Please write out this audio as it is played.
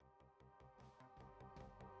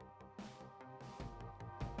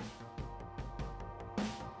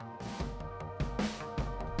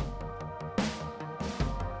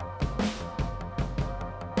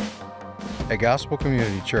At Gospel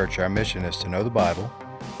Community Church, our mission is to know the Bible,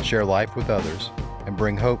 share life with others, and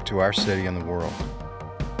bring hope to our city and the world.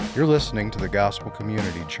 You're listening to the Gospel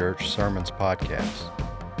Community Church Sermons Podcast,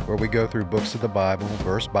 where we go through books of the Bible,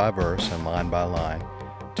 verse by verse and line by line,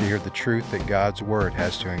 to hear the truth that God's Word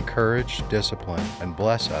has to encourage, discipline, and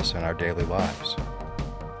bless us in our daily lives.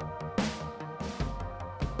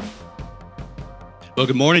 Well,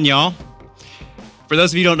 good morning, y'all. For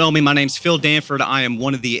those of you who don't know me, my name's Phil Danford. I am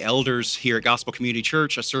one of the elders here at Gospel Community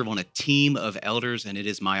Church. I serve on a team of elders, and it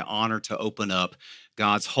is my honor to open up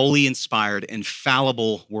God's holy, inspired,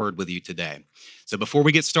 infallible word with you today. So before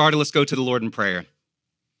we get started, let's go to the Lord in prayer.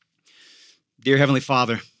 Dear Heavenly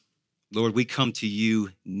Father, Lord, we come to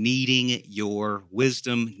you needing your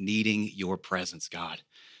wisdom, needing your presence, God.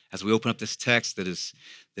 As we open up this text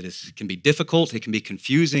that can be difficult, it can be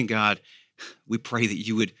confusing, God, we pray that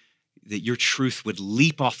your truth would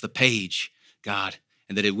leap off the page, God,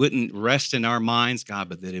 and that it wouldn't rest in our minds, God,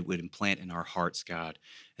 but that it would implant in our hearts, God,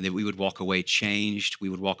 and that we would walk away changed, we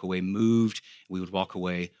would walk away moved, we would walk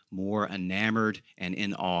away more enamored and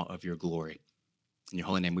in awe of your glory. In your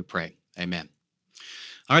holy name we pray, amen.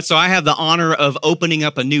 All right, so I have the honor of opening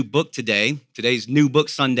up a new book today. Today's New Book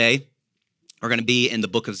Sunday. We're going to be in the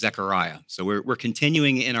Book of Zechariah. So we're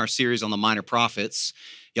continuing in our series on the minor prophets.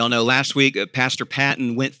 Y'all know last week, Pastor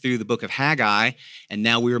Patton went through the book of Haggai, and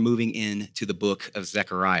now we are moving into the book of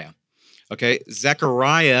Zechariah. Okay,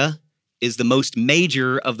 Zechariah is the most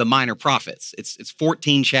major of the minor prophets. It's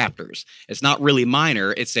 14 chapters. It's not really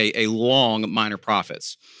minor. It's a long minor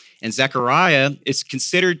prophets. And Zechariah is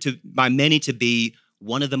considered by many to be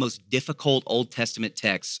one of the most difficult Old Testament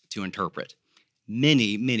texts to interpret.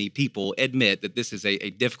 Many people admit that this is a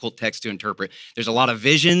difficult text to interpret. There's a lot of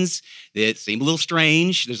visions that seem a little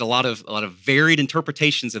strange. There's a lot of varied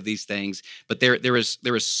interpretations of these things, but there is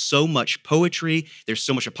so much poetry. There's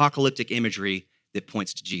so much apocalyptic imagery that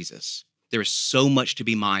points to Jesus. There is so much to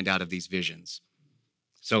be mined out of these visions.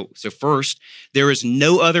 So first, there is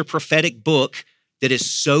no other prophetic book that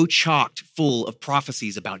is so chocked full of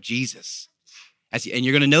prophecies about Jesus. And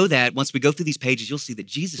you're going to know that once we go through these pages, you'll see that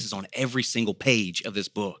Jesus is on every single page of this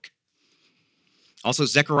book. Also,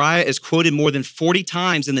 Zechariah is quoted more than 40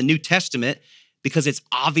 times in the New Testament because it's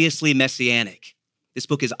obviously messianic. This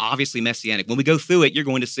book is obviously messianic. When we go through it, you're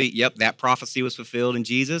going to see, yep, that prophecy was fulfilled in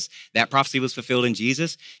Jesus. That prophecy was fulfilled in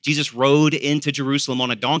Jesus. Jesus rode into Jerusalem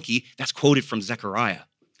on a donkey. That's quoted from Zechariah.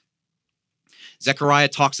 Zechariah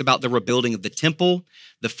talks about the rebuilding of the temple,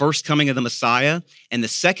 the first coming of the Messiah, and the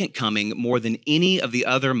second coming more than any of the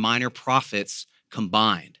other minor prophets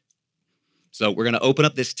combined. So we're going to open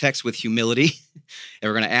up this text with humility, and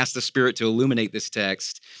we're going to ask the Spirit to illuminate this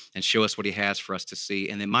text and show us what he has for us to see.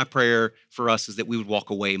 And then my prayer for us is that we would walk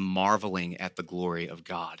away marveling at the glory of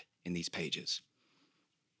God in these pages.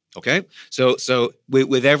 Okay, so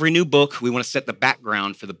with every new book, we want to set the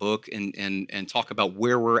background for the book and talk about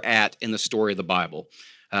where we're at in the story of the Bible,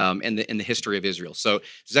 in the history of Israel. So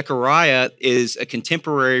Zechariah is a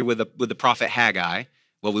contemporary with the prophet Haggai.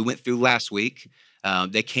 Well, we went through last week.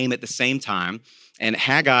 They came at the same time, and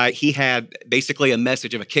Haggai, he had basically a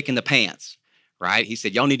message of a kick in the pants, right? He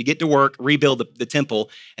said, y'all need to get to work, rebuild the temple,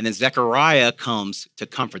 and then Zechariah comes to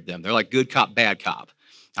comfort them. They're like good cop, bad cop.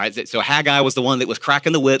 All right, so Haggai was the one that was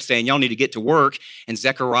cracking the whip saying, y'all need to get to work. And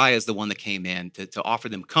Zechariah is the one that came in to offer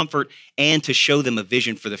them comfort and to show them a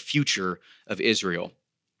vision for the future of Israel.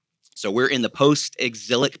 So we're in the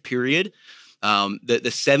post-exilic period, the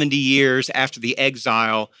 70 years after the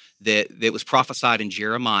exile that was prophesied in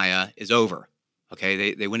Jeremiah is over.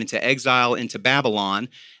 Okay, they went into exile into Babylon,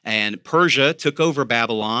 and Persia took over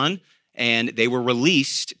Babylon, and they were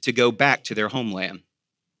released to go back to their homeland.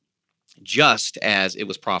 Just as it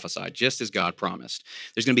was prophesied, just as God promised.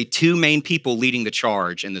 There's going to be two main people leading the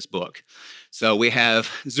charge in this book. So we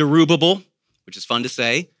have Zerubbabel, which is fun to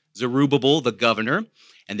say, Zerubbabel, the governor,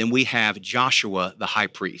 and then we have Joshua, the high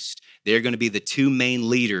priest. They're going to be the two main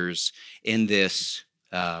leaders in this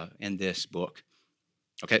book.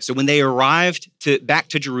 Okay, so when they arrived back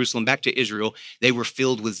to Jerusalem, back to Israel, they were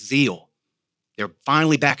filled with zeal. They're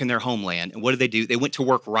finally back in their homeland. And what did they do? They went to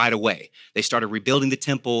work right away. They started rebuilding the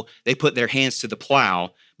temple. They put their hands to the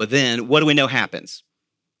plow. But then what do we know happens?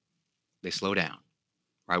 They slow down.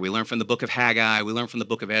 Right? We learn from the book of Haggai. We learn from the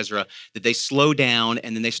book of Ezra that they slow down,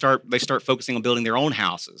 and then they start focusing on building their own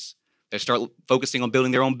houses. They start focusing on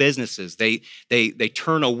building their own businesses. They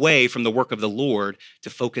turn away from the work of the Lord to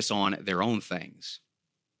focus on their own things.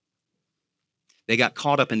 They got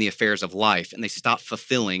caught up in the affairs of life, and they stopped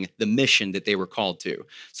fulfilling the mission that they were called to.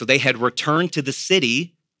 So they had returned to the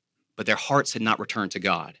city, but their hearts had not returned to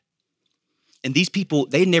God. And these people,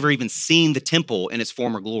 they had never even seen the temple in its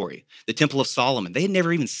former glory, the temple of Solomon. They had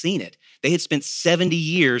never even seen it. They had spent 70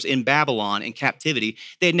 years in Babylon in captivity.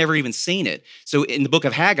 They had never even seen it. So in the book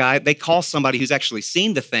of Haggai, they call somebody who's actually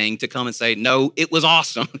seen the thing to come and say, no, it was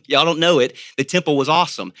awesome. Y'all don't know it. The temple was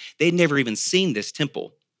awesome. They'd never even seen this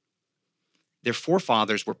temple. Their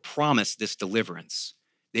forefathers were promised this deliverance.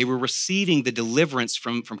 They were receiving the deliverance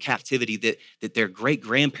from captivity that their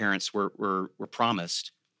great-grandparents were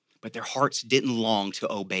promised, but their hearts didn't long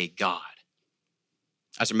to obey God.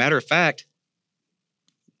 As a matter of fact,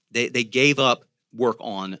 they gave up work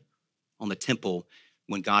on the temple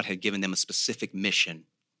when God had given them a specific mission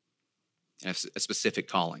and a specific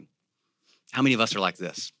calling. How many of us are like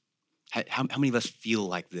this? How many of us feel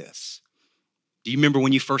like this? Do you remember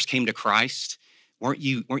when you first came to Christ? Weren't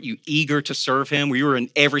you eager to serve him? You were in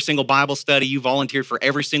every single Bible study. You volunteered for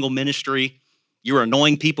every single ministry. You were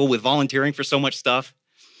annoying people with volunteering for so much stuff.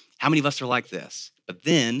 How many of us are like this? But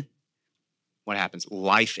then what happens?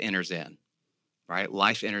 Life enters in, right?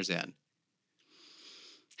 Life enters in.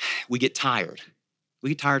 We get tired. We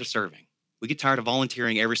get tired of serving. We get tired of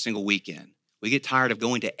volunteering every single weekend. We get tired of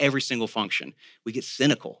going to every single function. We get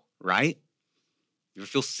cynical, right? You ever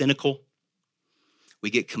feel cynical?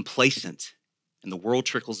 We get complacent, and the world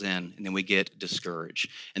trickles in, and then we get discouraged.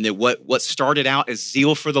 And then what started out as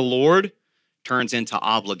zeal for the Lord turns into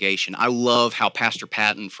obligation. I love how Pastor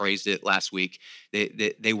Patton phrased it last week.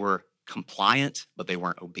 They were compliant, but they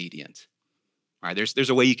weren't obedient. All right, there's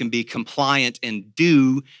a way you can be compliant and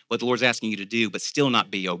do what the Lord's asking you to do, but still not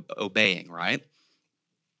be obeying, right?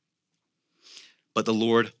 But the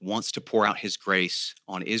Lord wants to pour out his grace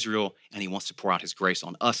on Israel, and he wants to pour out his grace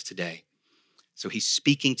on us today. So he's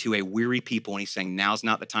speaking to a weary people, and he's saying, now's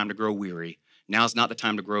not the time to grow weary. Now's not the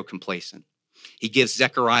time to grow complacent. He gives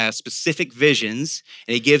Zechariah specific visions,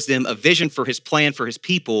 and he gives them a vision for his plan for his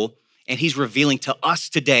people, and he's revealing to us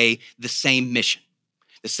today the same mission.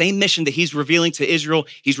 The same mission that he's revealing to Israel,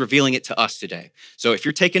 he's revealing it to us today. So if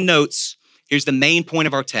you're taking notes, here's the main point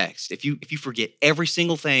of our text. If you forget every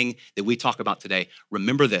single thing that we talk about today,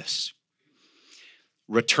 remember this.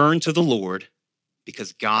 Return to the Lord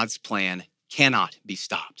because God's plan cannot be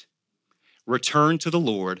stopped. Return to the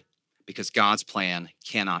Lord because God's plan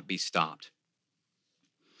cannot be stopped.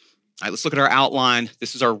 All right, let's look at our outline.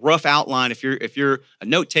 This is our rough outline. If you're a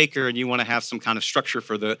note taker and you want to have some kind of structure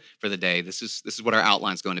for the day, this is what our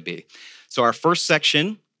outline is going to be. So our first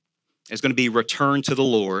section is going to be return to the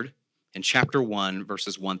Lord in chapter 1,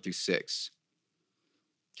 verses 1 through 6.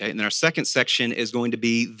 Okay, and then our second section is going to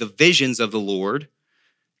be the visions of the Lord,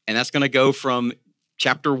 and that's going to go from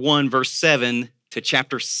chapter 1, verse 7 to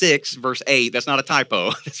chapter 6, verse 8. That's not a typo.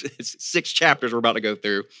 It's 6 chapters we're about to go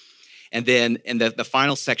through. And then the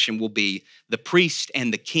final section will be the priest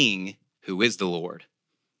and the king, who is the Lord,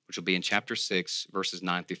 which will be in chapter 6, verses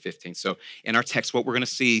 9 through 15. So in our text, what we're going to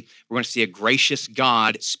see a gracious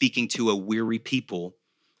God speaking to a weary people,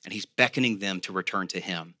 and he's beckoning them to return to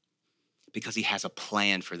him because he has a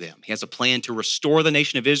plan for them. He has a plan to restore the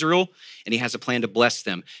nation of Israel, and he has a plan to bless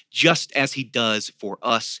them, just as he does for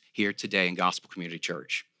us here today in Gospel Community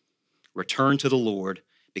Church. Return to the Lord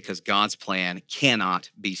because God's plan cannot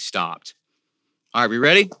be stopped. All right, we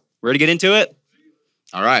ready? Ready to get into it?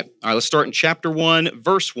 All right, let's start in chapter 1,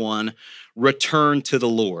 verse 1, return to the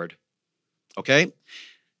Lord. Okay?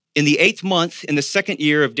 In the 8th month, in the 2nd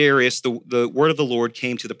year of Darius, the word of the Lord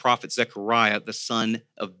came to the prophet Zechariah, the son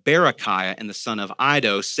of Berechiah and the son of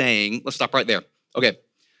Iddo, saying, let's stop right there. Okay,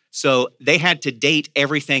 so they had to date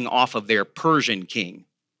everything off of their Persian king.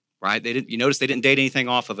 Right? You notice they didn't date anything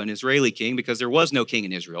off of an Israeli king because there was no king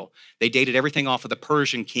in Israel. They dated everything off of the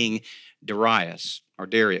Persian king Darius.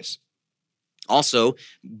 Also,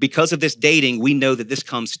 because of this dating, we know that this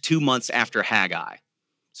comes 2 months after Haggai.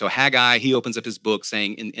 So Haggai, he opens up his book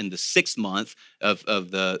saying in the 6th month of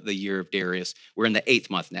the year of Darius, we're in the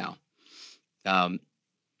 8th month now.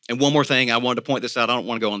 And one more thing, I wanted to point this out. I don't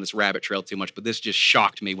want to go on this rabbit trail too much, but this just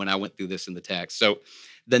shocked me when I went through this in the text. So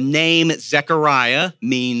the name Zechariah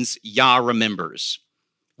means Yah remembers.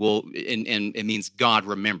 Well, and it means God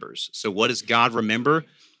remembers. So what does God remember?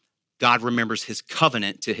 God remembers his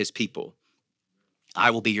covenant to his people.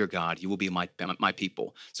 I will be your God. You will be my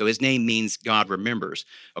people. So his name means God remembers.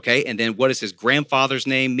 Okay, and then what does his grandfather's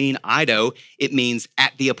name mean? Iddo. It means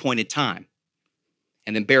at the appointed time.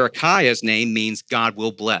 And then Berechiah's name means God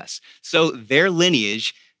will bless. So their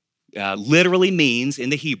lineage literally means in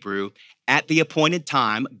the Hebrew, at the appointed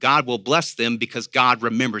time, God will bless them because God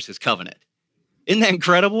remembers his covenant. Isn't that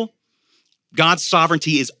incredible? God's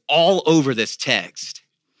sovereignty is all over this text.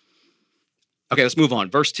 Okay, let's move on.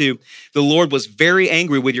 Verse 2, the Lord was very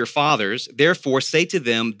angry with your fathers. Therefore, say to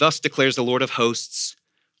them, thus declares the Lord of hosts,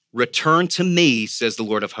 return to me, says the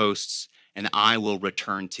Lord of hosts, and I will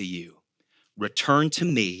return to you. Return to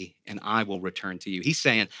me, and I will return to you. He's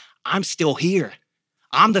saying, I'm still here.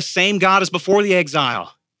 I'm the same God as before the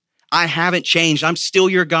exile. I haven't changed. I'm still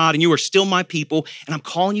your God, and you are still my people, and I'm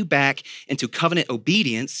calling you back into covenant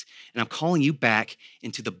obedience, and I'm calling you back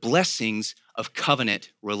into the blessings of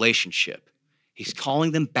covenant relationship. He's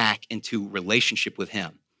calling them back into relationship with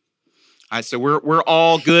him. All right, so we're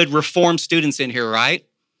all good Reformed students in here, right?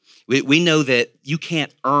 We know that you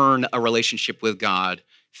can't earn a relationship with God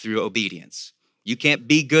through obedience. You can't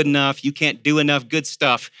be good enough. You can't do enough good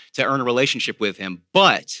stuff to earn a relationship with him.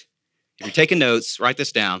 But if you're taking notes, write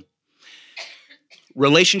this down.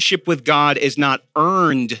 Relationship with God is not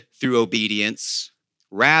earned through obedience.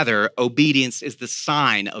 Rather, obedience is the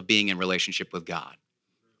sign of being in relationship with God.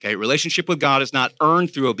 Okay, relationship with God is not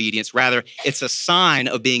earned through obedience. Rather, it's a sign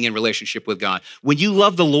of being in relationship with God. When you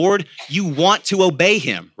love the Lord, you want to obey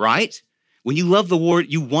him, right? When you love the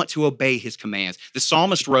Lord, you want to obey his commands. The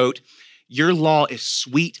psalmist wrote, your law is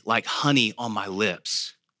sweet like honey on my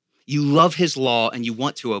lips. You love his law and you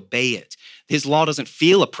want to obey it. His law doesn't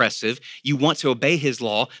feel oppressive. You want to obey his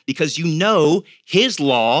law because you know his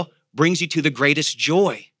law brings you to the greatest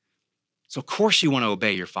joy. So of course you want to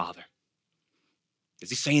obey your Father. Is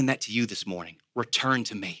he saying that to you this morning? Return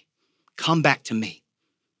to me. Come back to me.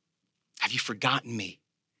 Have you forgotten me?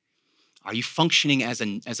 Are you functioning as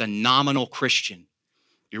a nominal Christian?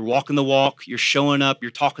 You're walking the walk, you're showing up, you're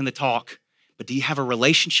talking the talk, but do you have a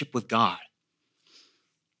relationship with God?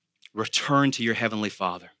 Return to your heavenly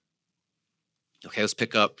Father. Okay, let's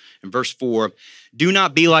pick up in verse 4. Do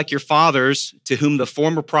not be like your fathers, to whom the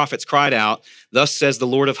former prophets cried out, thus says the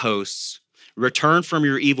Lord of hosts, return from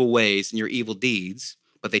your evil ways and your evil deeds,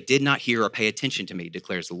 but they did not hear or pay attention to me,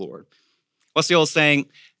 declares the Lord. What's the old saying?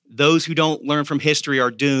 Those who don't learn from history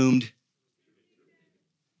are doomed.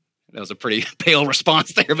 That was a pretty pale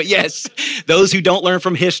response there, but yes, those who don't learn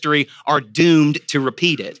from history are doomed to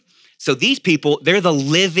repeat it. So these people, they're the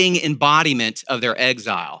living embodiment of their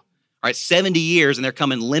exile. All right, 70 years and they're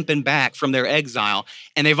coming limping back from their exile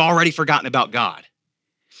and they've already forgotten about God.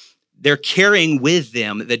 They're carrying with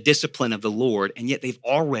them the discipline of the Lord, and yet they've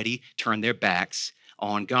already turned their backs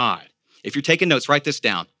on God. If you're taking notes, write this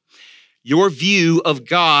down. Your view of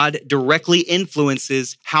God directly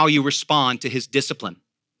influences how you respond to his discipline.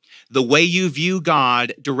 The way you view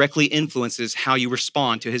God directly influences how you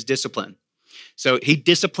respond to his discipline. So he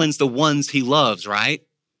disciplines the ones he loves, right?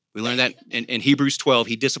 We learned that in Hebrews 12,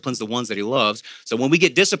 he disciplines the ones that he loves. So when we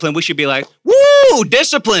get disciplined, we should be like, woo,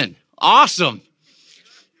 discipline, awesome.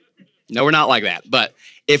 No, we're not like that. But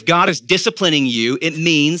if God is disciplining you, it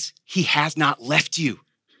means he has not left you.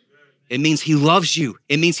 It means he loves you.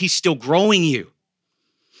 It means he's still growing you.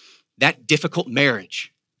 That difficult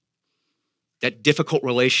marriage, that difficult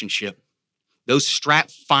relationship, those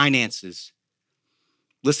strapped finances.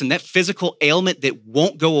 Listen, that physical ailment that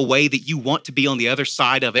won't go away, that you want to be on the other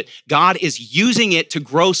side of it, God is using it to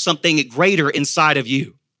grow something greater inside of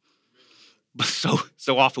you. But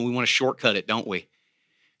so often we want to shortcut it, don't we?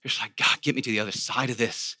 It's like, God, get me to the other side of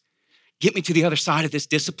this. Get me to the other side of this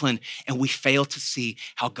discipline. And we fail to see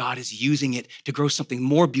how God is using it to grow something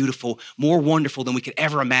more beautiful, more wonderful than we could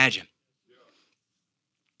ever imagine.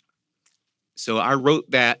 So I wrote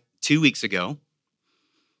that 2 weeks ago.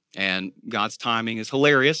 And God's timing is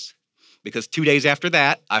hilarious because 2 days after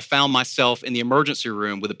that, I found myself in the emergency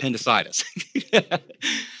room with appendicitis.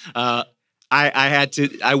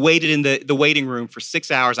 I waited in the waiting room for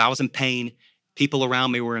 6 hours. I was in pain. People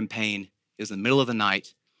around me were in pain. It was in the middle of the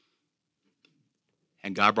night.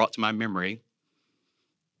 And God brought to my memory,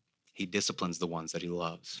 he disciplines the ones that he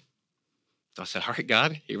loves. So I said, all right,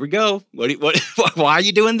 God, here we go. Why are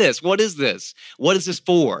you doing this? What is this? What is this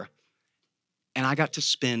for? And I got to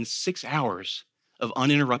spend 6 hours of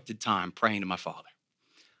uninterrupted time praying to my Father.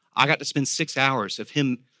 I got to spend 6 hours of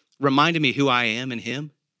him reminding me who I am in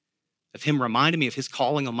him, of him reminding me of his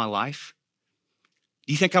calling on my life.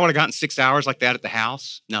 Do you think I would have gotten 6 hours like that at the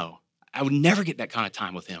house? No, I would never get that kind of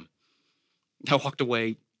time with him. I walked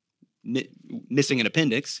away missing an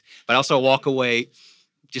appendix, but I also walk away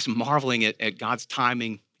just marveling at God's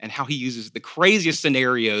timing and how he uses the craziest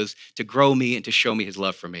scenarios to grow me and to show me his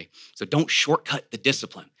love for me. So don't shortcut the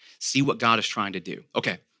discipline. See what God is trying to do.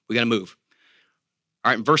 Okay, we got to move.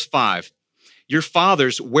 All right, in verse 5, your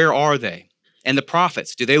fathers, where are they? And the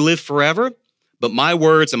prophets, do they live forever? But my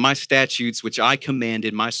words and my statutes, which I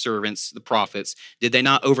commanded my servants, the prophets, did they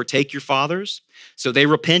not overtake your fathers? So they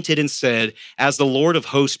repented and said, as the Lord of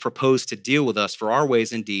hosts proposed to deal with us for our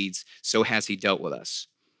ways and deeds, so has he dealt with us.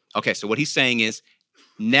 Okay, so what he's saying is,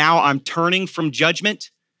 now I'm turning from judgment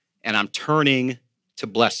and I'm turning to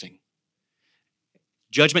blessing.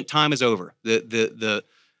 Judgment time is over. The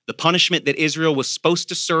punishment that Israel was supposed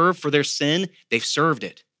to serve for their sin, they've served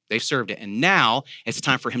it. They've served it. And now it's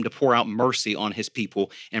time for him to pour out mercy on his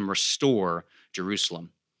people and restore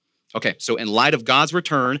Jerusalem. Okay, so in light of God's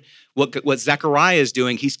return, what Zechariah is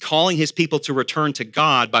doing, he's calling his people to return to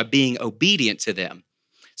God by being obedient to them.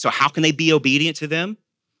 So how can they be obedient to them?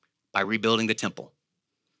 By rebuilding the temple.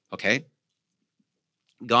 Okay?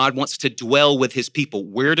 God wants to dwell with his people.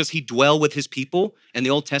 Where does he dwell with his people in the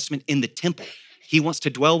Old Testament? In the temple. He wants to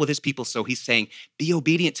dwell with his people, so he's saying, be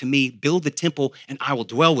obedient to me, build the temple, and I will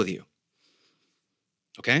dwell with you.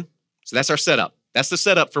 Okay? So that's our setup. That's the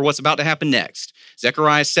setup for what's about to happen next.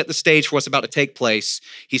 Zechariah set the stage for what's about to take place.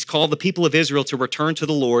 He's called the people of Israel to return to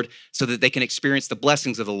the Lord so that they can experience the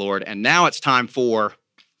blessings of the Lord. And now it's time for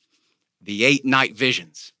the 8 night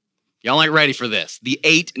visions. Y'all ain't ready for this. The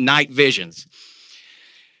 8 night visions.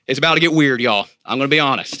 It's about to get weird, y'all. I'm going to be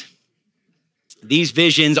honest. These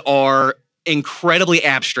visions are incredibly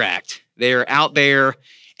abstract. They're out there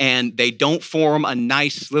and they don't form a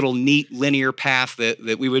nice little neat linear path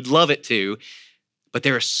that we would love it to, but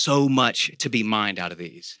there is so much to be mined out of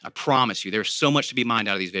these. I promise you, there's so much to be mined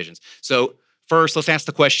out of these visions. So first, let's ask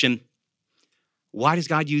the question, why does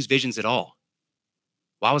God use visions at all?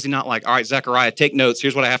 Why was he not like, all right, Zechariah, take notes,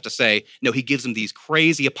 here's what I have to say. No, he gives them these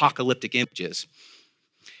crazy apocalyptic images.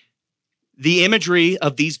 The imagery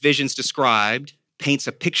of these visions described paints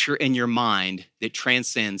a picture in your mind that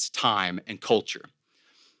transcends time and culture.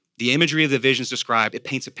 The imagery of the visions described, it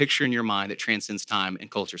paints a picture in your mind that transcends time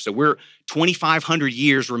and culture. So we're 2,500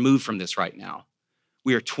 years removed from this right now.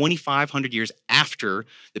 We are 2,500 years after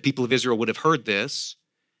the people of Israel would have heard this.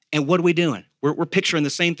 And what are we doing? We're picturing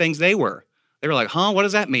the same things they were. They were like, huh, what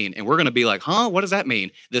does that mean? And we're going to be like, huh, what does that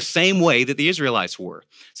mean? The same way that the Israelites were.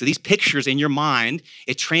 So these pictures in your mind,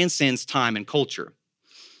 it transcends time and culture.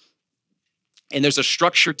 And there's a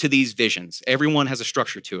structure to these visions. Everyone has a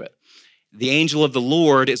structure to it. The angel of the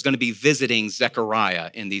Lord is going to be visiting Zechariah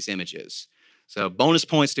in these images. So bonus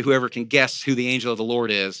points to whoever can guess who the angel of the Lord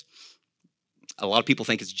is. A lot of people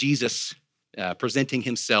think it's Jesus presenting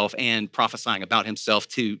himself and prophesying about himself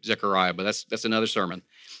to Zechariah, but that's another sermon.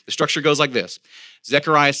 The structure goes like this.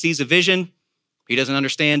 Zechariah sees a vision. He doesn't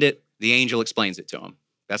understand it. The angel explains it to him.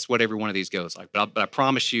 That's what every one of these goes like. But I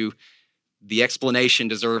promise you, the explanation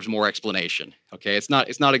deserves more explanation. Okay, it's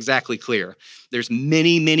not exactly clear. There's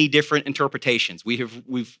many different interpretations.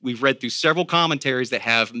 We've read through several commentaries that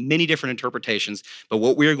have many different interpretations. But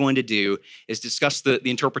what we're going to do is discuss the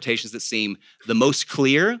interpretations that seem the most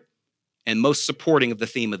clear and most supporting of the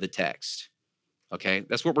theme of the text. Okay,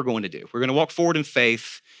 that's what we're going to do. We're going to walk forward in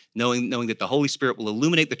faith, knowing that the Holy Spirit will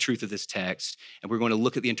illuminate the truth of this text, and we're going to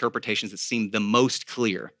look at the interpretations that seem the most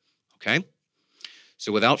clear. Okay.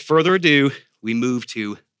 So without further ado, we move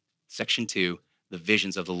to section 2, the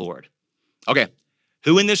visions of the Lord. Okay,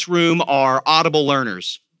 who in this room are audible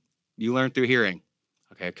learners? You learn through hearing.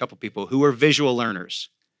 Okay, a couple people. Who are visual learners?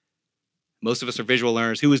 Most of us are visual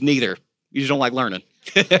learners. Who is neither? You just don't like learning.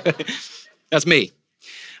 That's me.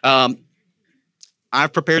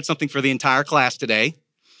 I've prepared something for the entire class today.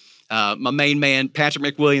 My main man, Patrick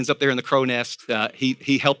McWilliams, up there in the crow nest,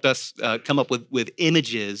 he helped us come up with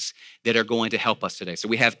images that are going to help us today. So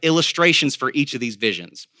we have illustrations for each of these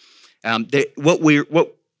visions. What we're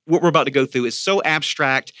about to go through is so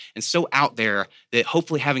abstract and so out there that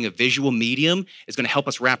hopefully having a visual medium is going to help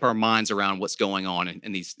us wrap our minds around what's going on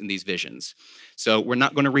in these visions. So we're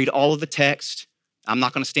not going to read all of the text. I'm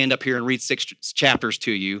not going to stand up here and read 6 chapters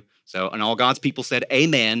to you. So, and all God's people said,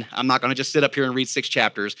 amen. I'm not going to just sit up here and read 6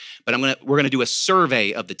 chapters, but we're going to do a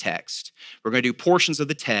survey of the text. We're going to do portions of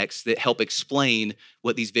the text that help explain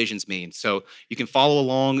what these visions mean. So you can follow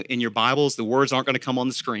along in your Bibles. The words aren't going to come on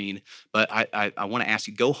the screen, but I want to ask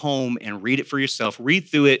you, go home and read it for yourself. Read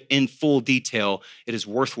through it in full detail. It is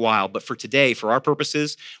worthwhile. But for today, for our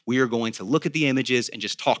purposes, we are going to look at the images and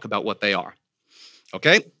just talk about what they are.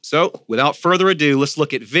 Okay, so without further ado, let's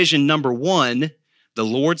look at vision number 1, the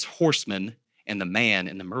Lord's horseman and the man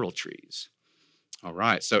in the myrtle trees. All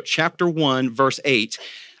right, so chapter 1, verse 8,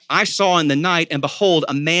 I saw in the night, and behold,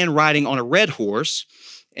 a man riding on a red horse,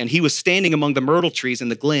 and he was standing among the myrtle trees in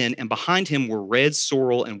the glen, and behind him were red,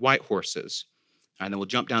 sorrel, and white horses. And then we'll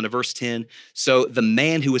jump down to verse 10. So the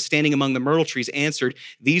man who was standing among the myrtle trees answered,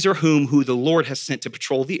 "These are who the Lord has sent to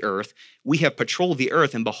patrol the earth. We have patrolled the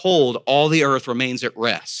earth, and behold, all the earth remains at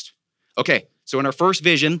rest." Okay, so in our first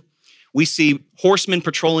vision, we see horsemen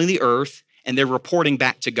patrolling the earth, and they're reporting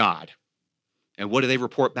back to God. And what do they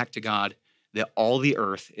report back to God? That all the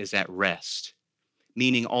earth is at rest,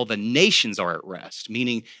 meaning all the nations are at rest,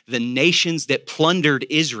 meaning the nations that plundered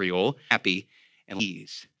Israel happy and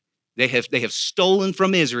ease. They have stolen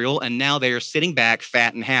from Israel, and now they are sitting back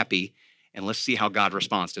fat and happy. And let's see how God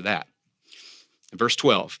responds to that. In verse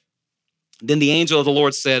 12, then the angel of the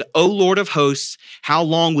Lord said, "O Lord of hosts, how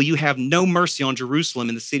long will you have no mercy on Jerusalem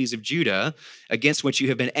and the cities of Judah, against which you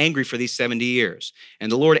have been angry for these 70 years?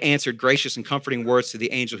 And the Lord answered gracious and comforting words to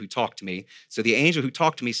the angel who talked to me. So the angel who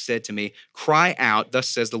talked to me said to me, cry out, thus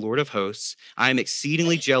says the Lord of hosts, I am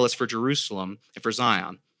exceedingly jealous for Jerusalem and for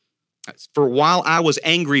Zion. For while I was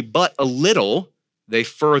angry but a little, they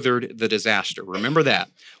furthered the disaster." Remember that.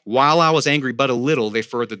 While I was angry but a little, they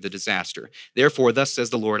furthered the disaster. Therefore, thus says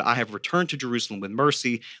the Lord, I have returned to Jerusalem with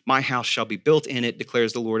mercy. My house shall be built in it,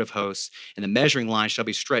 declares the Lord of hosts, and the measuring line shall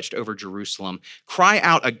be stretched over Jerusalem. Cry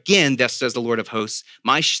out again, thus says the Lord of hosts.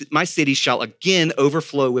 My city shall again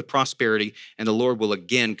overflow with prosperity, and the Lord will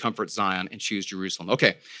again comfort Zion and choose Jerusalem.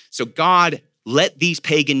 Okay, so God let these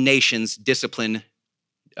pagan nations discipline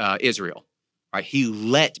Israel. Right? He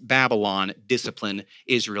let Babylon discipline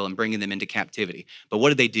Israel and bringing them into captivity. But what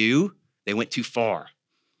did they do? They went too far.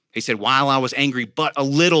 He said, while I was angry but a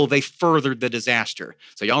little, they furthered the disaster.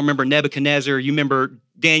 So y'all remember Nebuchadnezzar, you remember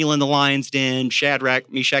Daniel in the lion's den, Shadrach,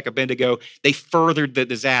 Meshach, Abednego. They furthered the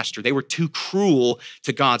disaster. They were too cruel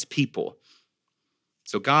to God's people.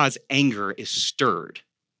 So God's anger is stirred.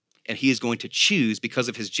 And he is going to choose, because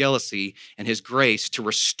of his jealousy and his grace, to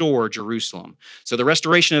restore Jerusalem. So the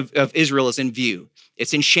restoration of Israel is in view.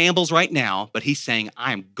 It's in shambles right now, but he's saying,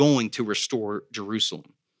 I am going to restore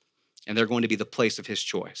Jerusalem. And they're going to be the place of his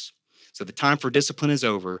choice. So the time for discipline is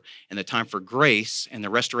over, and the time for grace and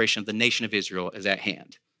the restoration of the nation of Israel is at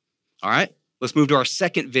hand. All right, let's move to our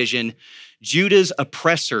second vision. Judah's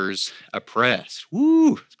oppressors oppress.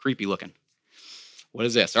 Woo, it's creepy looking. What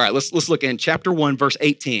is this? All right, let's look in chapter 1, verse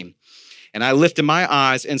 18. And I lifted my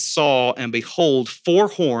eyes and saw, and behold, 4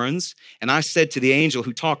 horns. And I said to the angel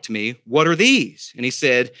who talked to me, what are these? And he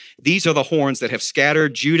said, these are the horns that have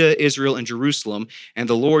scattered Judah, Israel, and Jerusalem. And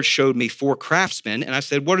the Lord showed me 4 craftsmen. And I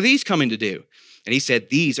said, what are these coming to do? And he said,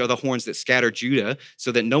 these are the horns that scattered Judah,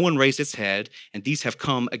 so that no one raised its head. And these have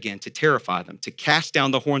come again to terrify them, to cast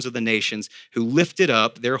down the horns of the nations who lifted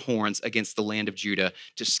up their horns against the land of Judah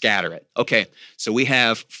to scatter it. Okay, so we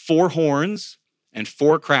have 4 horns and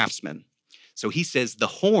 4 craftsmen. So he says the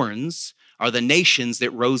horns are the nations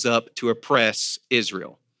that rose up to oppress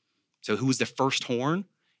Israel. So who was the first horn?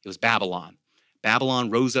 It was Babylon. Babylon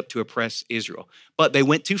rose up to oppress Israel. But they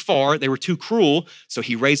went too far. They were too cruel. So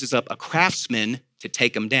he raises up a craftsman to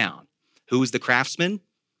take them down. Who is the craftsman?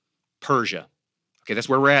 Persia. Okay, that's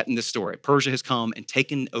where we're at in this story. Persia has come and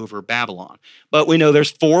taken over Babylon. But we know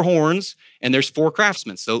there's 4 horns and there's 4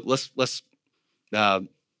 craftsmen. So let's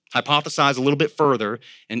hypothesize a little bit further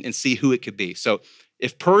and see who it could be. So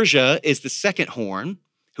if Persia is the second horn,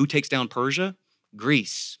 who takes down Persia?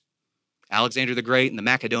 Greece. Alexander the Great and the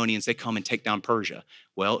Macedonians, they come and take down Persia.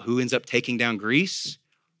 Well, who ends up taking down Greece?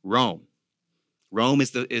 Rome. Rome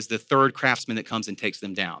is the third craftsman that comes and takes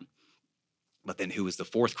them down. But then who is the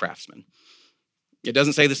 4th craftsman? It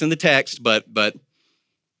doesn't say this in the text, but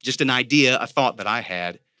just an idea, a thought that I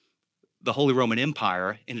had. The Holy Roman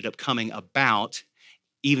Empire ended up coming about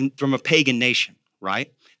even from a pagan nation,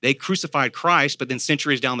 right? They crucified Christ, but then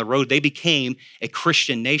centuries down the road, they became a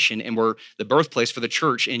Christian nation and were the birthplace for the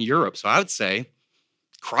church in Europe. So I would say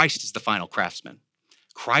Christ is the final craftsman.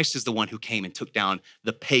 Christ is the one who came and took down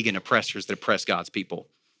the pagan oppressors that oppressed God's people.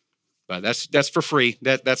 But that's for free.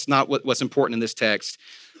 That's not what's important in this text.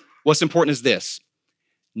 What's important is this.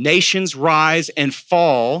 Nations rise and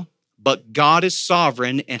fall, but God is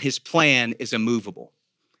sovereign and his plan is immovable.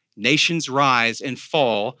 Nations rise and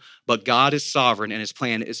fall, but God is sovereign and his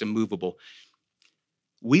plan is immovable.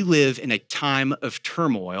 We live in a time of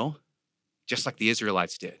turmoil, just like the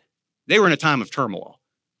Israelites did. They were in a time of turmoil,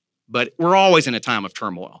 but we're always in a time of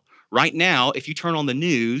turmoil. Right now, if you turn on the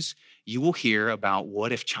news, you will hear about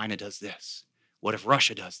what if China does this? What if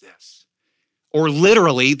Russia does this? Or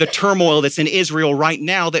literally the turmoil that's in Israel right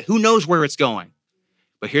now that who knows where it's going.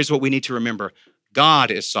 But here's what we need to remember.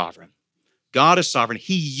 God is sovereign. God is sovereign.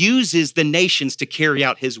 He uses the nations to carry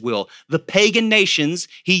out his will. The pagan nations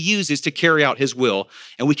he uses to carry out his will.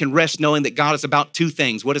 And we can rest knowing that God is about 2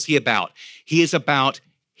 things. What is he about? He is about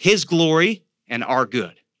his glory and our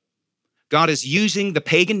good. God is using the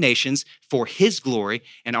pagan nations for his glory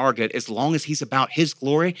and our good. As long as he's about his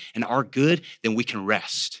glory and our good, then we can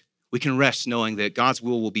rest. We can rest knowing that God's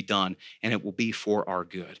will be done and it will be for our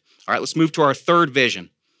good. All right, let's move to our third vision.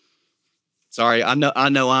 Sorry, I know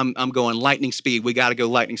I'm going lightning speed. We got to go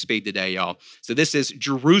lightning speed today, y'all. So this is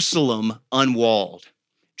Jerusalem unwalled.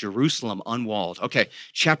 Jerusalem unwalled. Okay,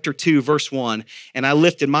 chapter 2, verse 1. And I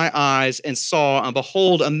lifted my eyes and saw, and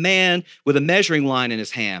behold, a man with a measuring line in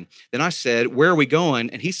his hand. Then I said, where are we going?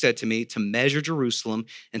 And he said to me, to measure Jerusalem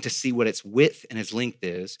and to see what its width and its length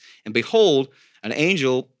is. And behold, an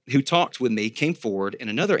angel who talked with me came forward, and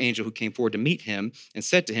another angel who came forward to meet him and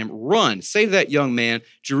said to him, run, say to that young man,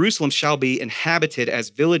 Jerusalem shall be inhabited as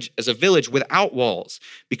a village without walls,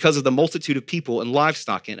 because of the multitude of people and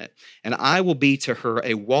livestock in it. And I will be to her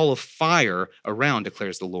a wall of fire around,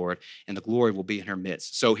 declares the Lord, and the glory will be in her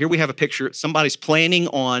midst. So here we have a picture. Somebody's planning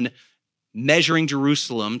on measuring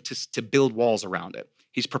Jerusalem to build walls around it.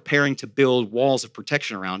 He's preparing to build walls of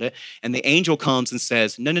protection around it. And the angel comes and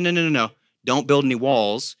says, no. Don't build any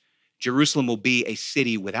walls. Jerusalem will be a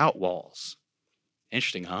city without walls.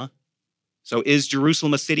 Interesting, huh? So is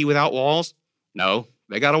Jerusalem a city without walls? No,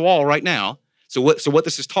 they got a wall right now. So what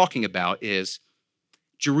this is talking about is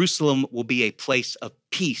Jerusalem will be a place of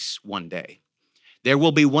peace one day. There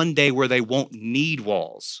will be one day where they won't need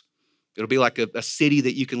walls. It'll be like a city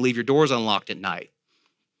that you can leave your doors unlocked at night.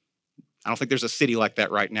 I don't think there's a city like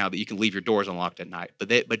that right now that you can leave your doors unlocked at night.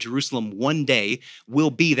 But Jerusalem one day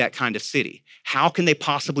will be that kind of city. How can they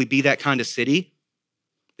possibly be that kind of city?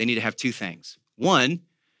 They need to have two things. One,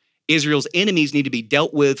 Israel's enemies need to be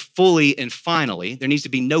dealt with fully and finally. There needs to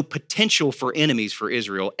be no potential for enemies for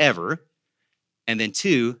Israel ever. And then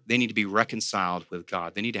two, they need to be reconciled with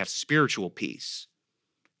God. They need to have spiritual peace.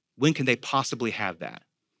 When can they possibly have that?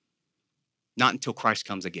 Not until Christ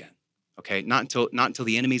comes again. Okay, not until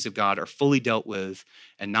the enemies of God are fully dealt with,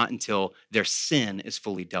 and not until their sin is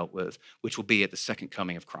fully dealt with, which will be at the second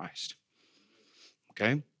coming of Christ.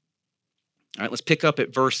 Okay? All right, let's pick up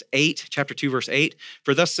at verse 8, chapter 2, verse 8.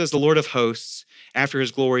 For thus says the Lord of hosts, after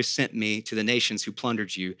his glory sent me to the nations who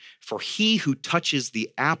plundered you, for he who touches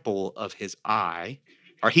the apple of his eye,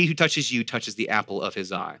 or he who touches you touches the apple of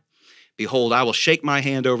his eye. Behold, I will shake my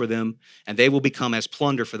hand over them, and they will become as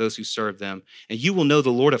plunder for those who serve them. And you will know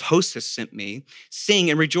the Lord of hosts has sent me.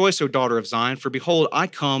 Sing and rejoice, O daughter of Zion, for behold, I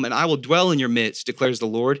come, and I will dwell in your midst, declares the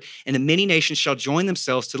Lord. And the many nations shall join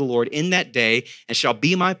themselves to the Lord in that day, and shall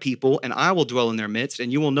be my people, and I will dwell in their midst.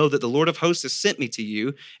 And you will know that the Lord of hosts has sent me to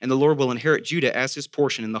you, and the Lord will inherit Judah as his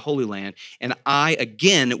portion in the Holy Land. And I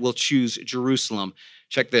again will choose Jerusalem.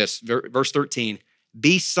 Check this, verse 13.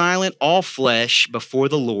 Be silent, all flesh, before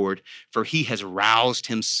the Lord, for he has roused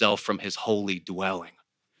himself from his holy dwelling.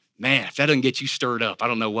 Man, if that doesn't get you stirred up, I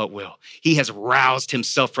don't know what will. He has roused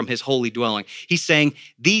himself from his holy dwelling. He's saying,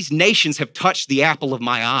 these nations have touched the apple of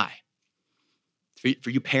my eye. For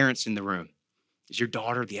you parents in the room, is your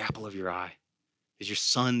daughter the apple of your eye? Is your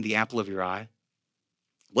son the apple of your eye?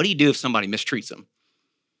 What do you do if somebody mistreats them?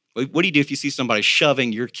 What do you do if you see somebody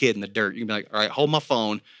shoving your kid in the dirt? You can be like, all right, hold my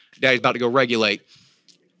phone. Daddy's about to go regulate.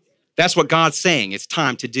 That's what God's saying it's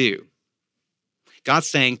time to do. God's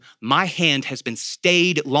saying, my hand has been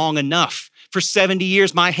stayed long enough. For 70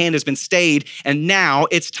 years, my hand has been stayed, and now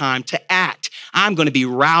it's time to act. I'm going to be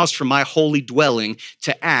roused from my holy dwelling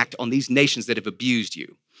to act on these nations that have abused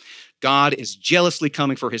you. God is jealously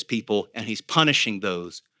coming for his people, and he's punishing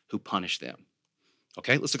those who punish them.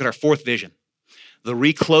 Okay, let's look at our fourth vision, the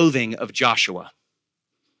reclothing of Joshua.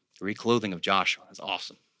 The reclothing of Joshua. That's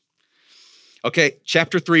awesome. Okay,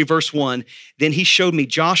 chapter 3, verse 1. Then he showed me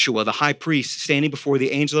Joshua, the high priest, standing before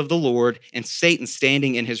the angel of the Lord, and Satan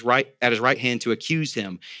standing at his right hand to accuse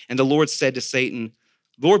him. And the Lord said to Satan,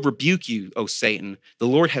 Lord, rebuke you, O Satan. The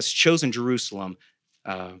Lord has chosen Jerusalem.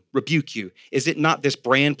 Rebuke you. Is it not this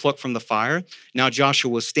brand plucked from the fire? Now Joshua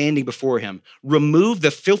was standing before him. Remove the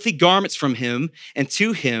filthy garments from him, and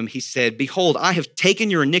to him he said, behold, I have taken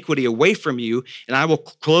your iniquity away from you, and I will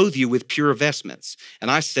clothe you with pure vestments. And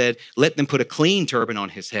I said, let them put a clean turban on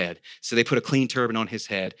his head. So they put a clean turban on his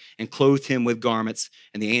head and clothed him with garments,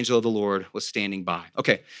 and the angel of the Lord was standing by.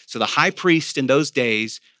 Okay, so the high priest in those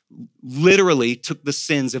days literally took the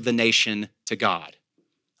sins of the nation to God.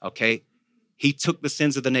 Okay, he took the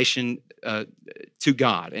sins of the nation to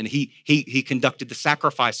God, and he conducted the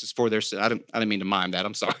sacrifices for their sins. I didn't mean to mime that.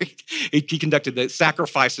 I'm sorry. He conducted the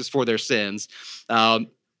sacrifices for their sins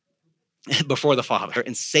before the Father.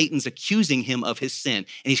 And Satan's accusing him of his sin.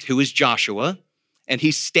 And who is Joshua? And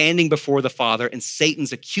he's standing before the Father, and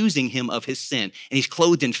Satan's accusing him of his sin. And he's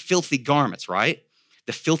clothed in filthy garments, right?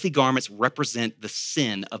 The filthy garments represent the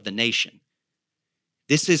sin of the nation.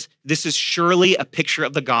 This is surely a picture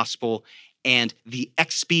of the gospel and the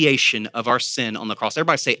expiation of our sin on the cross.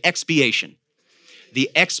 Everybody say expiation. The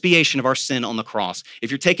expiation of our sin on the cross.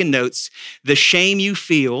 If you're taking notes, the shame you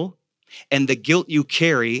feel and the guilt you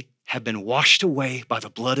carry have been washed away by the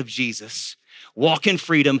blood of Jesus. Walk in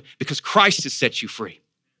freedom because Christ has set you free.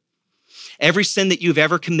 Every sin that you've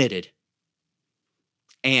ever committed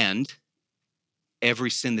and every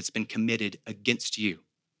sin that's been committed against you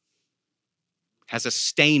has a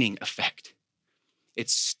staining effect. It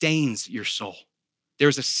stains your soul.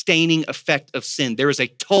 There's a staining effect of sin. There is a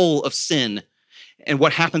toll of sin. And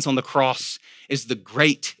what happens on the cross is the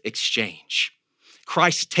great exchange.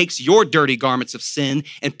 Christ takes your dirty garments of sin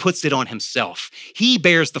and puts it on himself. He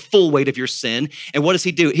bears the full weight of your sin. And what does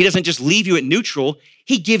he do? He doesn't just leave you at neutral.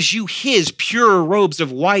 He gives you his pure robes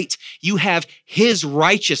of white. You have his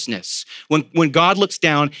righteousness. When God looks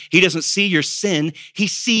down, he doesn't see your sin. He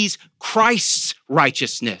sees Christ's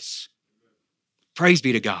righteousness. Praise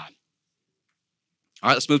be to God. All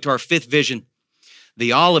right, let's move to our fifth vision.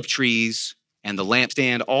 The olive trees and the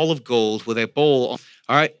lampstand, all of gold with a bowl.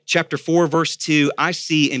 All right, chapter 4, verse 2, I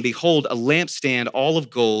see and behold a lampstand all of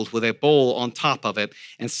gold with a bowl on top of it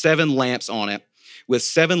and 7 lamps on it with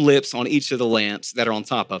 7 lips on each of the lamps that are on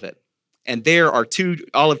top of it. And there are 2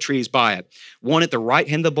 olive trees by it, one at the right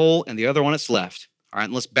hand of the bowl and the other on its left. All right,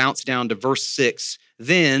 and let's bounce down to verse 6.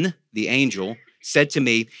 Then the angel said to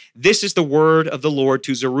me, this is the word of the Lord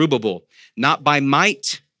to Zerubbabel, not by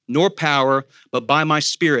might nor power, but by my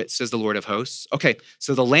spirit, says the Lord of hosts. Okay,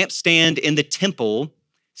 so the lampstand in the temple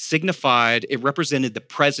signified, it represented the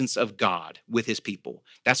presence of God with his people.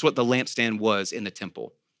 That's what the lampstand was in the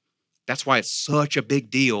temple. That's why it's such a big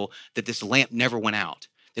deal that this lamp never went out,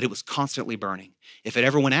 that it was constantly burning. If it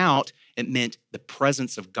ever went out, it meant the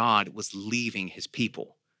presence of God was leaving his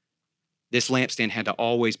people. This lampstand had to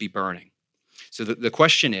always be burning. So the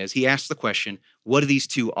question is, he asked the question, what are these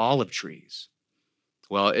 2 olive trees?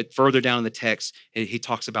 Well, further down in the text, he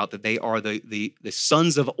talks about that they are the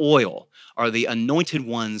sons of oil, are the anointed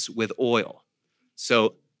ones with oil.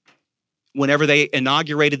 So whenever they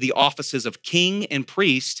inaugurated the offices of king and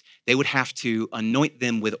priest, they would have to anoint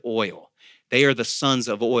them with oil. They are the sons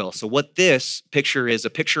of oil. So what this picture is, a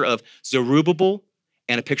picture of Zerubbabel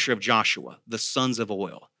and a picture of Joshua, the sons of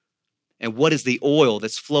oil. And what is the oil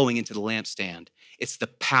that's flowing into the lampstand? It's the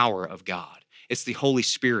power of God. It's the Holy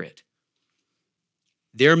Spirit.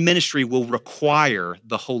 Their ministry will require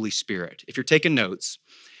the Holy Spirit. If you're taking notes,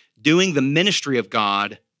 doing the ministry of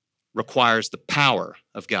God requires the power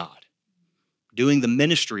of God. Doing the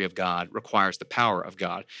ministry of God requires the power of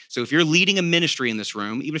God. So if you're leading a ministry in this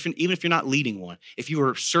room, even if you're not leading one, if you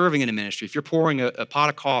are serving in a ministry, if you're pouring a pot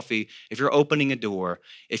of coffee, if you're opening a door,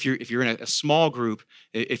 if you're in a small group,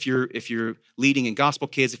 if you're leading in gospel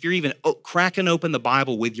kids, if you're even cracking open the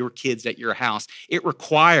Bible with your kids at your house, it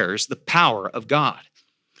requires the power of God.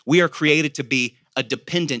 We are created to be a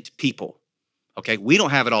dependent people. Okay, we don't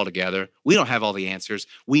have it all together. We don't have all the answers.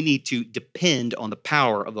 We need to depend on the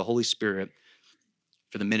power of the Holy Spirit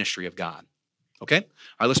for the ministry of God. Okay? All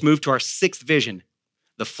right, let's move to our 6th vision,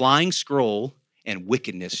 the flying scroll and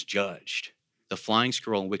wickedness judged. The flying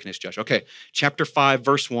scroll and wickedness judged. Okay, chapter 5,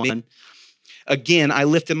 verse 1. Again, I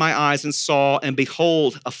lifted my eyes and saw, and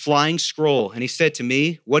behold, a flying scroll. And he said to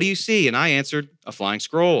me, what do you see? And I answered, a flying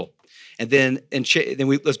scroll. And then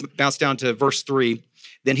let's bounce down to verse 3.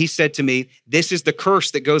 Then he said to me, this is the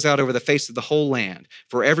curse that goes out over the face of the whole land.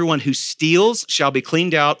 For everyone who steals shall be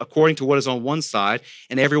cleaned out according to what is on one side,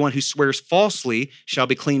 and everyone who swears falsely shall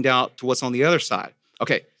be cleaned out to what's on the other side.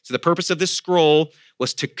 Okay, so the purpose of this scroll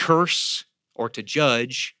was to curse or to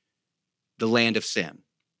judge the land of sin,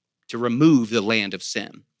 to remove the land of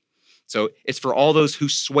sin. So it's for all those who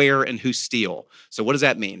swear and who steal. So what does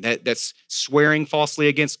that mean? That's swearing falsely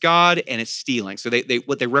against God and it's stealing. So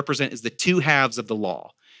what they represent is the 2 halves of the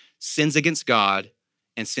law, sins against God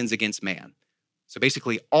and sins against man. So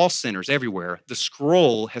basically all sinners everywhere, the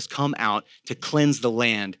scroll has come out to cleanse the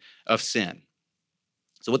land of sin.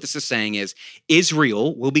 So what this is saying is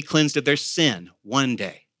Israel will be cleansed of their sin one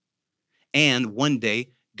day. And one day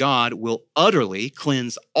God will utterly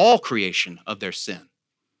cleanse all creation of their sin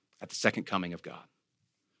at the second coming of God.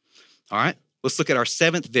 All right, let's look at our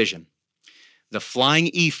 7th vision, the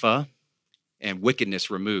flying ephah and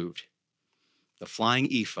wickedness removed. The flying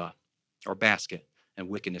ephah or basket and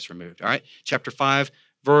wickedness removed. All right, chapter 5,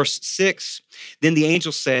 verse 6. Then the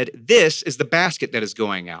angel said, this is the basket that is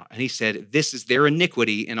going out. And he said, this is their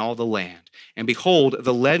iniquity in all the land. And behold,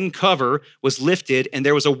 the leaden cover was lifted, and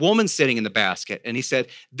there was a woman sitting in the basket. And he said,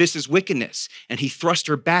 this is wickedness. And he thrust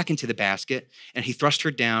her back into the basket, and he thrust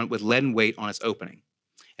her down with leaden weight on its opening.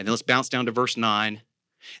 And then let's bounce down to verse 9.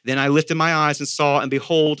 Then I lifted my eyes and saw, and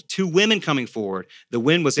behold, two women coming forward. The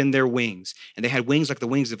wind was in their wings, and they had wings like the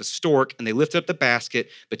wings of a stork, and they lifted up the basket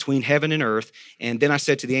between heaven and earth. And then I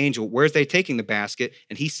said to the angel, where are they taking the basket?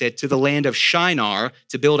 And he said, to the land of Shinar,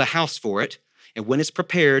 to build a house for it. And when it's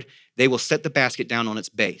prepared, they will set the basket down on its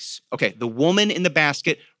base. Okay, the woman in the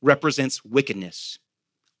basket represents wickedness.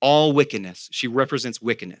 All wickedness. She represents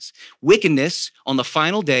wickedness. Wickedness on the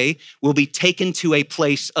final day will be taken to a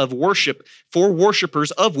place of worship for worshipers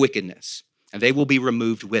of wickedness, and they will be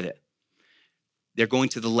removed with it. They're going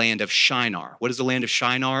to the land of Shinar. What is the land of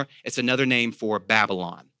Shinar? It's another name for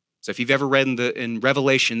Babylon. So if you've ever read in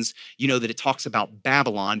Revelations, you know that it talks about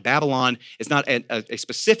Babylon. Babylon is not a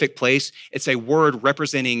specific place. It's a word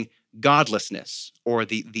representing godlessness or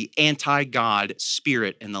the anti-God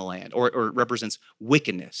spirit in the land, or it represents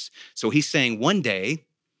wickedness. So he's saying one day,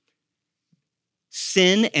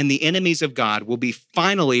 sin and the enemies of God will be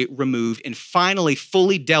finally removed and finally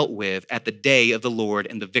fully dealt with at the day of the Lord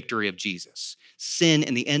and the victory of Jesus. Sin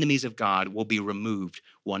and the enemies of God will be removed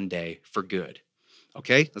one day for good.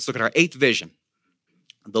 Okay, let's look at our eighth vision.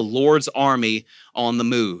 The Lord's army on the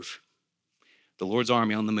move. The Lord's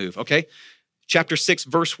army on the move. Okay, chapter 6,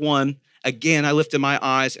 verse 1. Again, I lifted my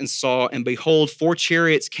eyes and saw, and behold, 4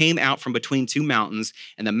 chariots came out from between 2 mountains,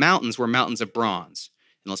 and the mountains were mountains of bronze.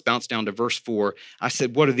 And let's bounce down to verse 4. I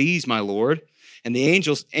said, what are these, my Lord? And the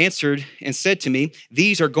angels answered and said to me,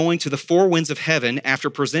 these are going to the 4 winds of heaven after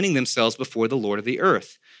presenting themselves before the Lord of the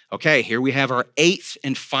earth. Okay, here we have our 8th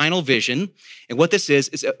and final vision. And what this is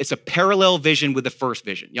it's a parallel vision with the first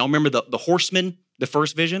vision. Y'all remember the horsemen, the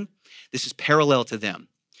first vision? This is parallel to them.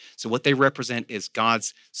 So what they represent is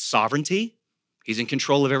God's sovereignty. He's in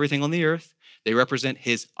control of everything on the earth. They represent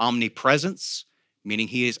his omnipresence, meaning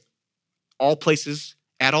he is all places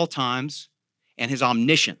at all times, and his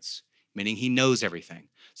omniscience, meaning he knows everything.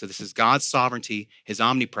 So this is God's sovereignty, his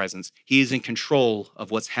omnipresence. He is in control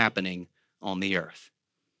of what's happening on the earth.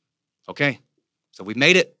 Okay, so we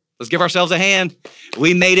made it. Let's give ourselves a hand.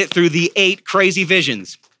 We made it through the 8 crazy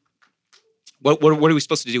visions. What are we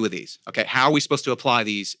supposed to do with these? Okay, how are we supposed to apply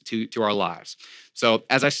these to our lives? So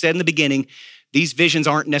as I said in the beginning, these visions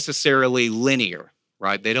aren't necessarily linear,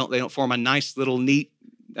 right? They don't form a nice little neat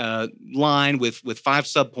line with 5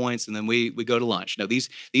 subpoints and then we go to lunch. No, these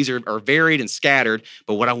are varied and scattered,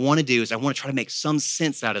 but what I want to do is I want to try to make some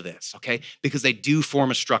sense out of this, okay? Because they do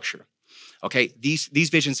form a structure. Okay, these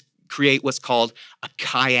visions create what's called a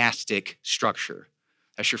chiastic structure.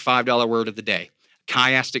 That's your $5 word of the day.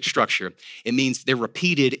 Chiastic structure. It means they're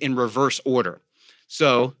repeated in reverse order.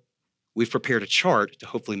 So we've prepared a chart to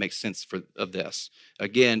hopefully make sense of this.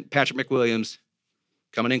 Again, Patrick McWilliams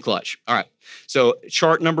coming in clutch. All right, so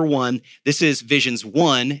chart number 1, this is visions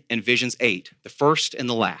 1 and visions 8, the first and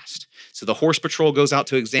the last. So the horse patrol goes out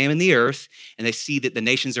to examine the earth, and they see that the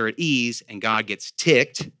nations are at ease, and God gets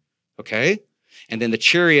ticked, okay? And then the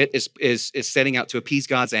chariot is setting out to appease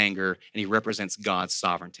God's anger, and he represents God's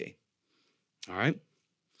sovereignty. All right,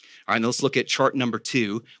 now let's look at chart number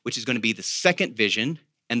 2, which is going to be the second vision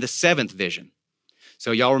and the 7th vision.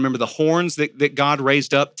 So y'all remember the horns that God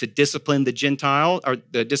raised up to discipline the Gentile, or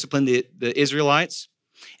discipline the Israelites,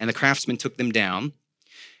 and the craftsmen took them down,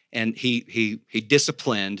 and he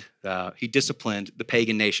disciplined the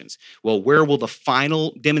pagan nations. Well, where will the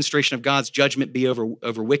final demonstration of God's judgment be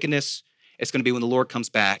over wickedness? It's going to be when the Lord comes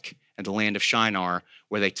back at the land of Shinar,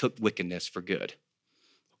 where they took wickedness for good.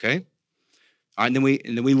 Okay. All right,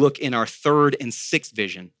 and then we look in our 3rd and 6th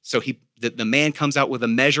vision. So the man comes out with a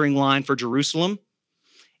measuring line for Jerusalem,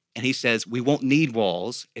 and he says, we won't need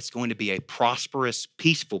walls. It's going to be a prosperous,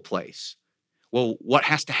 peaceful place. Well, what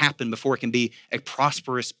has to happen before it can be a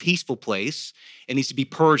prosperous, peaceful place? It needs to be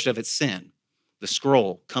purged of its sin. The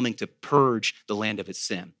scroll coming to purge the land of its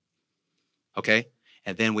sin. Okay?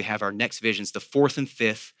 And then we have our next visions, the 4th and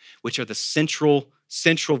 5th, which are the central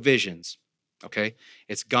visions. Okay?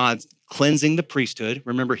 It's God cleansing the priesthood.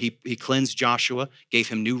 Remember, he cleansed Joshua, gave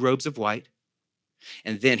him new robes of white.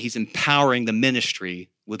 And then he's empowering the ministry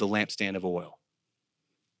with the lampstand of oil.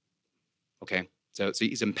 Okay? So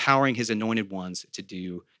he's empowering his anointed ones to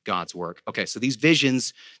do God's work. Okay, so these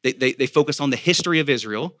visions, they focus on the history of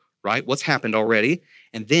Israel, right? What's happened already.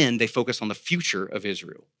 And then they focus on the future of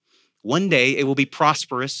Israel. One day it will be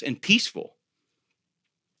prosperous and peaceful.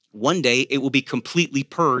 One day it will be completely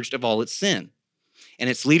purged of all its sin. And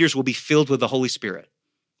its leaders will be filled with the Holy Spirit.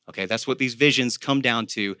 Okay, that's what these visions come down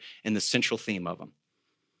to in the central theme of them.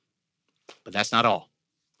 But that's not all.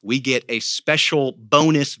 We get a special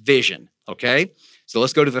bonus vision, okay? So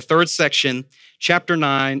let's go to the 3rd section, chapter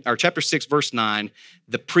 6, verse 9,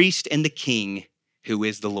 the priest and the king, who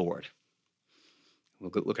is the Lord.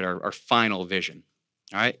 We'll look at our final vision.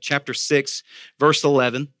 All right, chapter 6, verse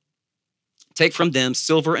 11. Take from them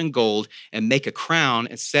silver and gold and make a crown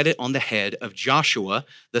and set it on the head of Joshua,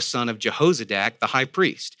 the son of Jehozadak, the high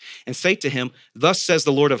priest, and say to him, thus says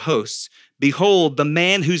the Lord of hosts, behold, the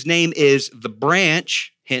man whose name is the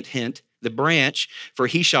branch, hint, hint, the branch, for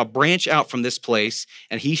he shall branch out from this place,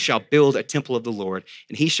 and he shall build a temple of the Lord,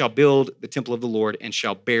 and he shall build the temple of the Lord, and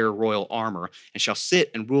shall bear royal armor, and shall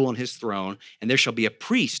sit and rule on his throne, and there shall be a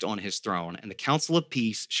priest on his throne, and the counsel of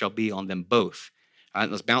peace shall be on them both. All right,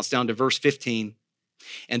 let's bounce down to verse 15.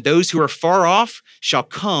 And those who are far off shall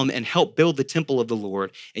come and help build the temple of the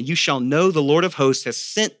Lord, and you shall know the Lord of hosts has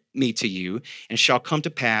sent me to you, and shall come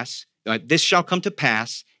to pass, this shall come to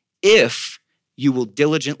pass if you will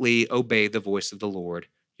diligently obey the voice of the Lord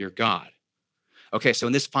your God. Okay, so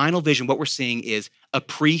in this final vision, what we're seeing is a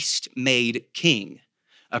priest made king,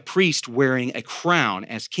 a priest wearing a crown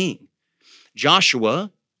as king.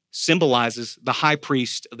 Joshua symbolizes the high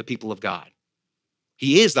priest of the people of God.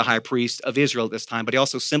 He is the high priest of Israel at this time, but he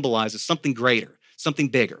also symbolizes something greater, something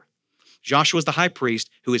bigger. Joshua is the high priest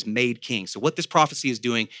who is made king. So what this prophecy is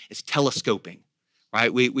doing is telescoping,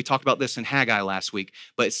 right? We talked about this in Haggai last week,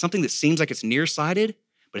 but it's something that seems like it's nearsighted,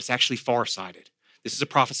 but it's actually farsighted. This is a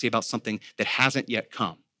prophecy about something that hasn't yet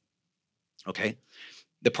come, okay?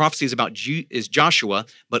 The prophecy is Joshua,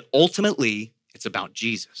 but ultimately it's about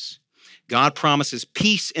Jesus. God promises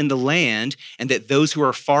peace in the land and that those who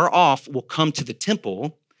are far off will come to the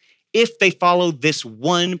temple if they follow this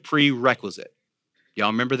one prerequisite. Y'all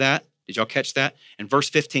remember that? Did y'all catch that? In verse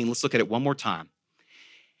 15, let's look at it one more time.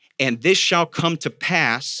 And this shall come to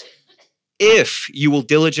pass if you will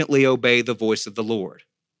diligently obey the voice of the Lord.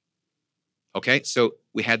 Okay, so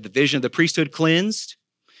we had the vision of the priesthood cleansed.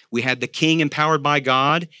 We had the king empowered by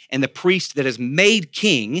God and the priest that is made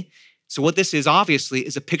king. So what this is obviously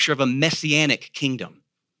is a picture of a messianic kingdom,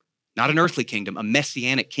 not an earthly kingdom, a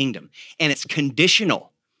messianic kingdom. And it's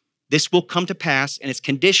conditional. This will come to pass and it's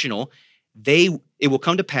conditional. It will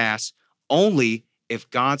come to pass only if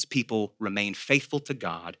God's people remain faithful to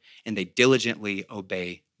God and they diligently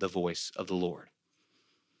obey the voice of the Lord.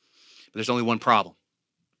 But there's only one problem.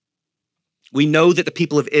 We know that the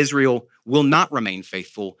people of Israel will not remain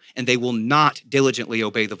faithful and they will not diligently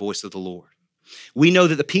obey the voice of the Lord. We know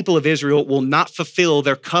that the people of Israel will not fulfill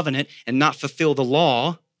their covenant and not fulfill the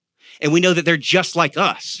law. And we know that they're just like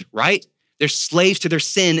us, right? They're slaves to their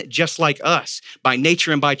sin just like us by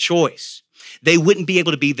nature and by choice. They wouldn't be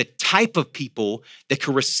able to be the type of people that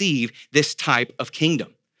could receive this type of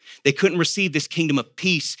kingdom. They couldn't receive this kingdom of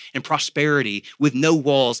peace and prosperity with no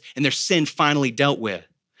walls and their sin finally dealt with.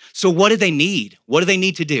 So what do they need? What do they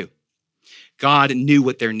need to do? God knew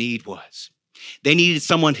what their need was. They needed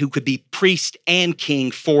someone who could be priest and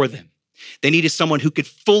king for them. They needed someone who could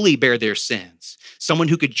fully bear their sins, someone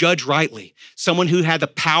who could judge rightly, someone who had the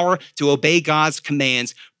power to obey God's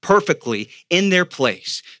commands perfectly in their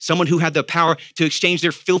place, someone who had the power to exchange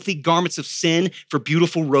their filthy garments of sin for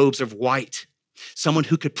beautiful robes of white, someone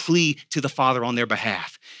who could plead to the Father on their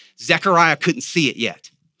behalf. Zechariah couldn't see it yet.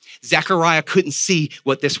 Zechariah couldn't see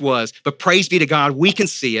what this was, but praise be to God, we can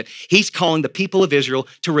see it. He's calling the people of Israel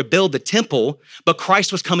to rebuild the temple, but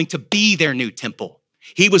Christ was coming to be their new temple.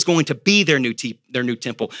 He was going to be their new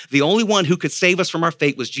temple. The only one who could save us from our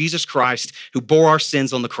fate was Jesus Christ, who bore our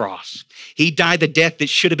sins on the cross. He died the death that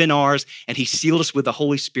should have been ours, and he sealed us with the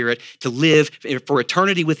Holy Spirit to live for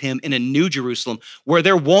eternity with him in a new Jerusalem where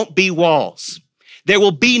there won't be walls. There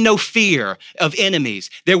will be no fear of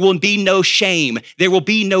enemies. There will be no shame. There will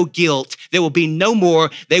be no guilt. There will be no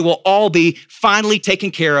more. They will all be finally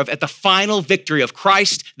taken care of at the final victory of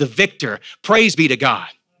Christ, the victor. Praise be to God.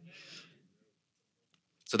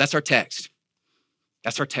 So that's our text.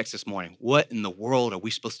 That's our text this morning. What in the world are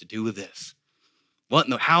we supposed to do with this?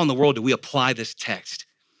 How in the world do we apply this text?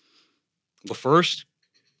 Well, first,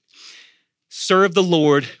 serve the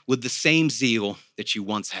Lord with the same zeal that you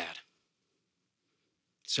once had.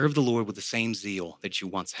 Serve the Lord with the same zeal that you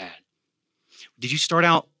once had. Did you start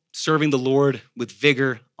out serving the Lord with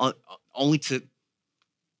vigor only to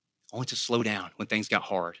slow down when things got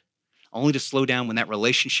hard, only to slow down when that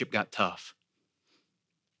relationship got tough?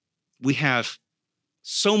 We have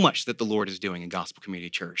so much that the Lord is doing in Gospel Community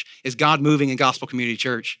Church. Is God moving in Gospel Community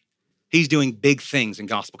Church? He's doing big things in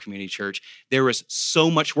Gospel Community Church. There is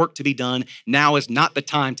so much work to be done. Now is not the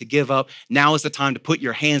time to give up. Now is the time to put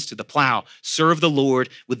your hands to the plow. Serve the Lord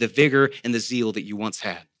with the vigor and the zeal that you once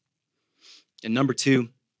had. And number two,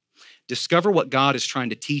 discover what God is trying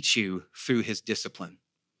to teach you through his discipline.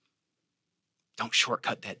 Don't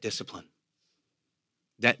shortcut that discipline.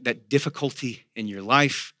 That difficulty in your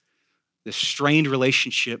life, the strained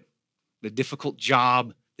relationship, the difficult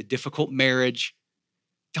job, the difficult marriage,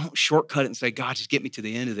 Don't shortcut it and say, God, just get me to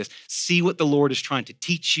the end of this. See what the Lord is trying to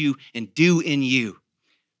teach you and do in you,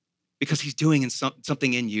 because he's doing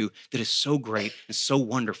something in you that is so great and so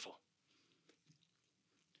wonderful.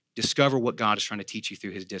 Discover what God is trying to teach you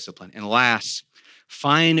through his discipline. And last,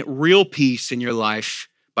 find real peace in your life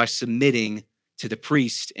by submitting to the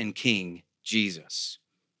priest and king, Jesus.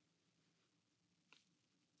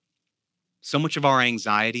 So much of our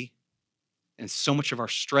anxiety and so much of our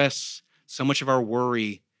stress, so much of our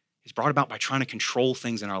worry is brought about by trying to control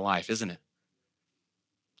things in our life, isn't it?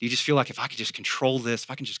 You just feel like if I could just control this,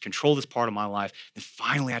 if I can just control this part of my life, then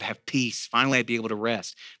finally I'd have peace. Finally, I'd be able to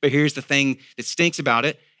rest. But here's the thing that stinks about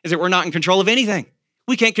it, is that we're not in control of anything.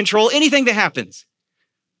 We can't control anything that happens.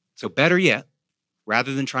 So better yet,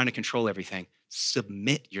 rather than trying to control everything,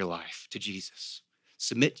 submit your life to Jesus.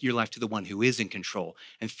 Submit your life to the one who is in control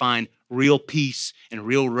and find real peace and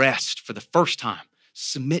real rest for the first time.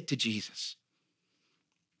 Submit to Jesus.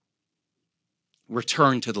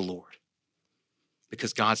 Return to the Lord,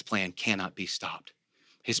 because God's plan cannot be stopped.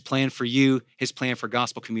 His plan for you, his plan for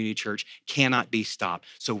Gospel Community Church cannot be stopped.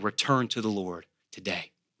 So return to the Lord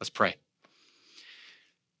today. Let's pray.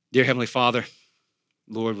 Dear Heavenly Father,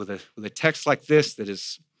 Lord, with a text like this that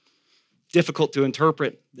is difficult to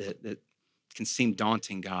interpret, that can seem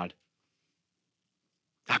daunting, God,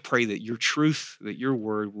 I pray that your truth, that your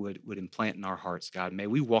word would implant in our hearts, God. May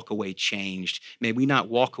we walk away changed. May we not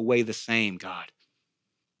walk away the same, God.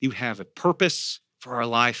 You have a purpose for our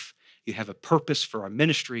life. You have a purpose for our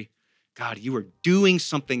ministry. God, you are doing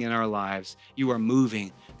something in our lives. You are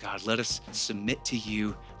moving. God, let us submit to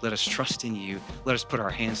you. Let us trust in you. Let us put our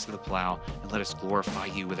hands to the plow, and let us glorify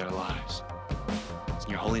you with our lives. It's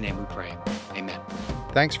in your holy name we pray. Amen.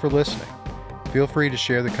 Thanks for listening. Feel free to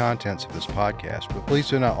share the contents of this podcast, but please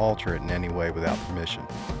do not alter it in any way without permission.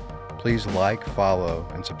 Please like, follow,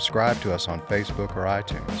 and subscribe to us on Facebook or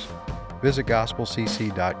iTunes. Visit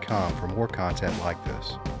gospelcc.com for more content like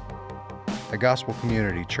this. At Gospel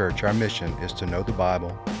Community Church, our mission is to know the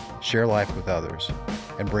Bible, share life with others,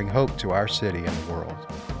 and bring hope to our city and the world.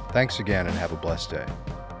 Thanks again, and have a blessed day.